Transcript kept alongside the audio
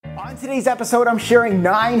On today's episode, I'm sharing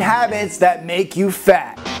 9 habits that make you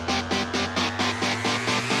fat.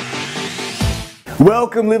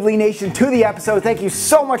 Welcome, Live Lean Nation, to the episode. Thank you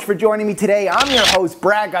so much for joining me today. I'm your host,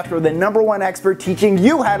 Brad Gouthro, the #1 expert teaching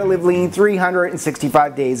you how to live lean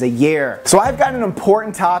 365 days a year. So I've got an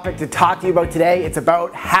important topic to talk to you about today. It's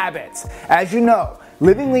about habits. As you know,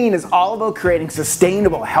 living lean is all about creating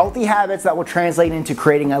sustainable, healthy habits that will translate into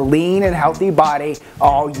creating a lean and healthy body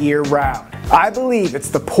all year round. I believe it's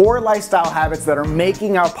the poor lifestyle habits that are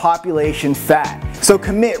making our population fat. So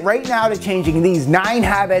commit right now to changing these 9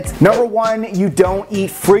 habits. Number 1, you don't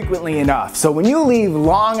eat frequently enough. So when you leave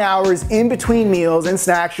long hours in between meals and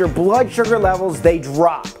snacks, your blood sugar levels, they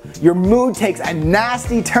drop. Your mood takes a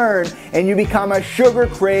nasty turn and you become a sugar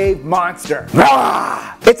crave monster.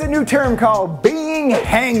 It's a new term called being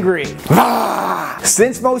hangry.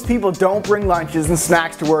 Since most people don't bring lunches and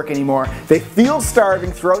snacks to work anymore, they feel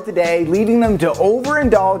starving throughout the day, leading them to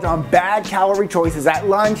overindulge on bad calorie choices at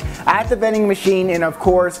lunch, at the vending machine, and of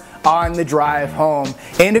course, on the drive home.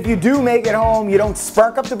 And if you do make it home, you don't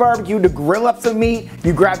spark up the barbecue to grill up some meat,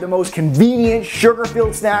 you grab the most convenient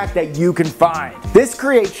sugar-filled snack that you can find. This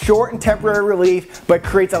creates short and temporary relief, but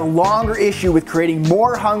creates a longer issue with creating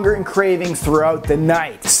more hunger and cravings throughout the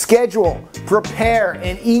night. Schedule, prepare,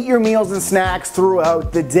 and eat your meals and snacks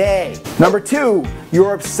throughout the day. Number 2,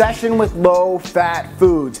 your obsession with low-fat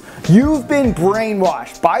foods. You've been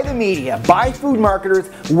brainwashed by the media, by food marketers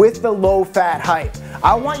with the low-fat hype.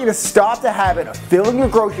 I want you to stop the habit of filling your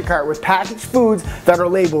grocery cart with packaged foods that are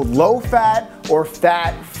labeled low-fat or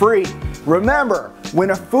fat-free. Remember,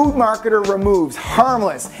 when a food marketer removes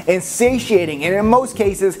harmless and satiating, and in most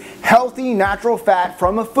cases, healthy natural fat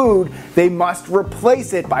from a food, they must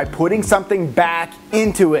replace it by putting something back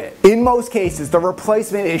into it. In most cases, the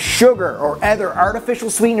replacement is sugar or other artificial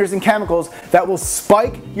sweeteners and chemicals that will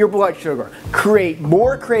spike your blood sugar, create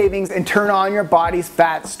more cravings, and turn on your body's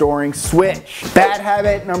fat storing switch. Bad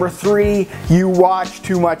habit number 3, you watch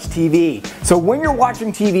too much TV. So when you're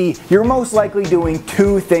watching TV, you're most likely doing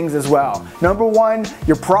 2 things as well. Number 1,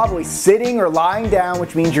 you're probably sitting or lying down,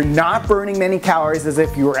 which means you're not burning many calories as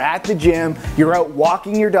if you were at the gym, you're out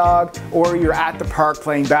walking your dog, or you're at the park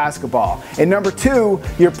playing basketball. And number 2,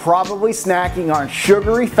 you're probably snacking on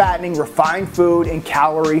sugary, fattening, refined food, and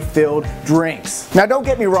calorie-filled drinks. Now don't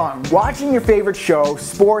get me wrong, watching your favorite show,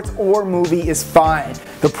 sports, or movie is fine.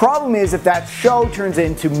 The problem is if that show turns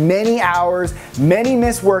into many hours, many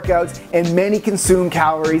missed workouts, and many consumed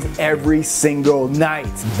calories every single night.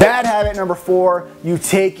 Bad habit number 4, you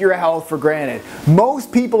take your health for granted.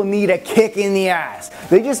 Most people need a kick in the ass.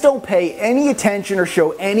 They just don't pay any attention or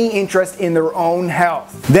show any interest in their own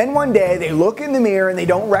health. Then one day they look in the mirror and they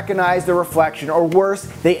don't recognize the reflection, or worse,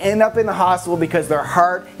 they end up in the hospital because their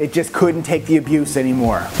heart, it just couldn't take the abuse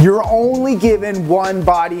anymore. You're only given one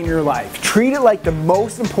body in your life. Treat it like the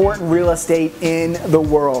most important real estate in the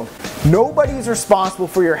world. Nobody is responsible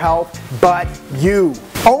for your health but you.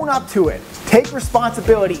 Own up to it. Take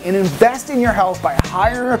responsibility and invest in your health by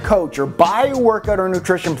hiring a coach or buy a workout or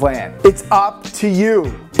nutrition plan. It's up to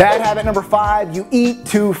you. Bad habit number 5, you eat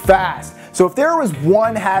too fast. So if there was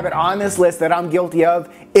one habit on this list that I'm guilty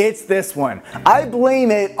of, it's this one. I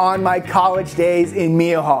blame it on my college days in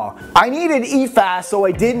meal hall. I needed to eat fast so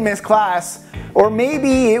I didn't miss class, or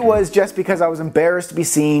maybe it was just because I was embarrassed to be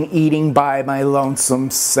seen eating by my lonesome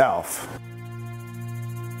self.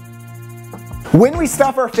 When we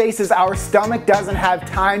stuff our faces, our stomach doesn't have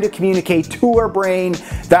time to communicate to our brain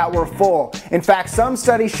that we're full. In fact, some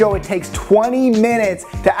studies show it takes 20 minutes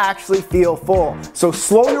to actually feel full. So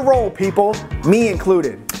slow your roll, people, me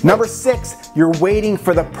included. Number 6, you're waiting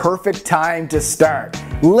for the perfect time to start.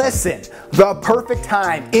 Listen, the perfect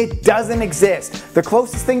time, it doesn't exist. The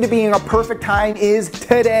closest thing to being a perfect time is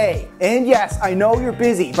today. And yes, I know you're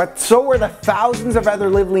busy, but so are the thousands of other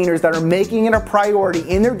Live Leaners that are making it a priority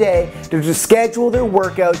in their day to just schedule their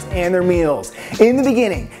workouts and their meals. In the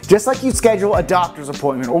beginning, just like you schedule a doctor's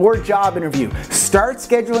appointment or a job interview, start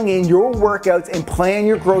scheduling in your workouts and plan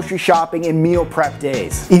your grocery shopping and meal prep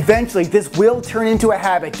days. Eventually, this will turn into a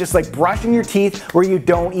habit, just like brushing your teeth, where you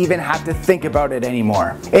don't even have to think about it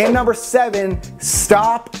anymore. And number 7,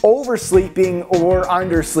 stop oversleeping or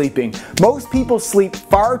undersleeping. Most people sleep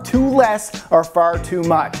far too less or far too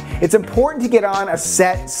much. it's important to get on a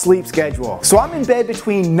set sleep schedule. So I'm in bed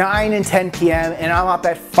between 9 and 10 p.m. and I'm up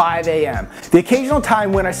at 5 a.m. The occasional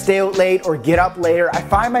time when I stay out late or get up later, I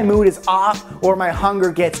find my mood is off or my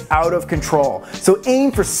hunger gets out of control. So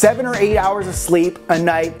aim for 7 or 8 hours of sleep a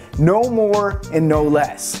night, no more and no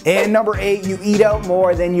less. And number 8, you eat out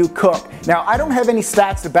more than you cook. Now, I don't have any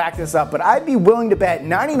stats to back this up, but I'd be willing to bet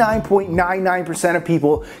 99.99% of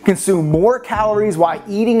people consume more calories while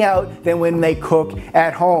eating out than when they cook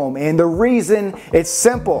at home. And the reason, it's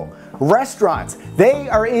simple. Restaurants, they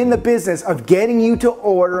are in the business of getting you to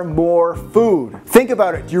order more food. Think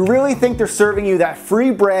about it. Do you really think they're serving you that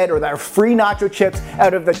free bread or that free nacho chips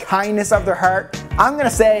out of the kindness of their heart? I'm gonna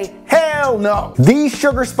say, hell no. These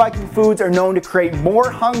sugar spiking foods are known to create more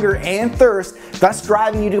hunger and thirst, thus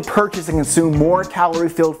driving you to purchase and consume more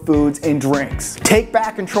calorie-filled foods and drinks. Take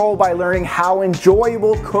back control by learning how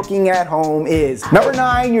enjoyable cooking at home is. Number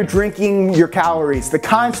 9, you're drinking your calories. The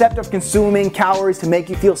concept of consuming calories to make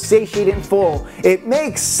you feel satiated and full, it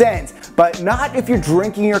makes sense, but not if you're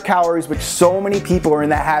drinking your calories, which so many people are in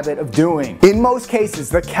the habit of doing. In most cases,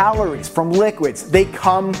 the calories from liquids, they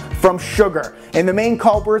come from sugar, and the main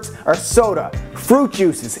culprits are soda, fruit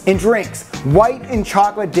juices, and drinks, white and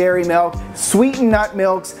chocolate dairy milk, sweetened nut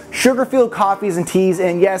milks, sugar-filled coffees and teas,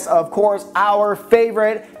 and yes, of course, our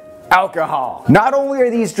favorite, alcohol. Not only are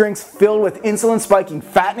these drinks filled with insulin-spiking,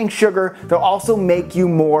 fattening sugar, they'll also make you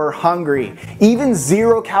more hungry. Even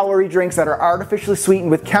zero-calorie drinks that are artificially sweetened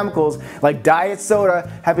with chemicals like diet soda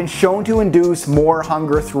have been shown to induce more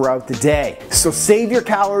hunger throughout the day. So save your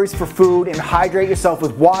calories for food and hydrate yourself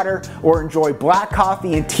with water or enjoy black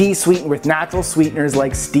coffee and tea sweetened with natural sweeteners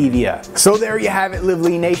like stevia. So there you have it, Live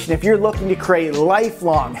Lean Nation. If you're looking to create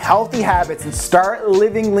lifelong healthy habits and start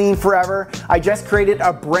living lean forever, I just created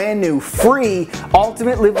a brand new free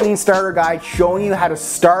Ultimate Live Lean Starter Guide showing you how to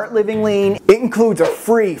start living lean. It includes a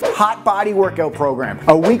free hot body workout program,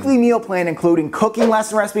 a weekly meal plan including cooking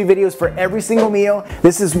lesson recipe videos for every single meal.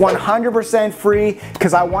 This is 100% free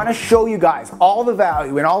because I want to show you guys all the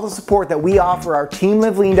value and all the support that we offer our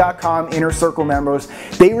TeamLiveLean.com Inner Circle members.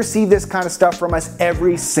 They receive this kind of stuff from us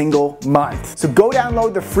every single month. So go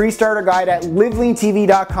download the free starter guide at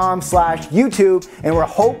liveleantv.com/YouTube, and we'll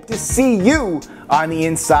hope to see you on the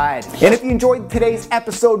inside. And if you enjoyed today's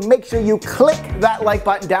episode, make sure you click that like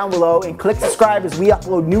button down below and click subscribe as we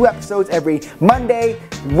upload new episodes every Monday,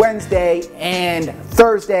 Wednesday, and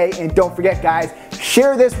Thursday. And don't forget, guys,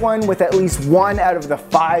 share this one with at least 1 out of the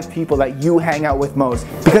 5 people that you hang out with most.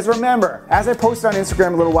 Because remember, as I posted on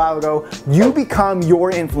Instagram a little while ago, you become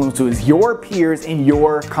your influencers, your peers, in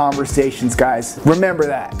your conversations, guys. Remember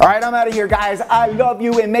that. All right, I'm out of here, guys. I love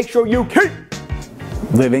you, and make sure you keep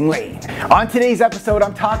living lean. On today's episode,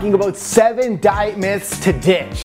 I'm talking about 7 diet myths to ditch.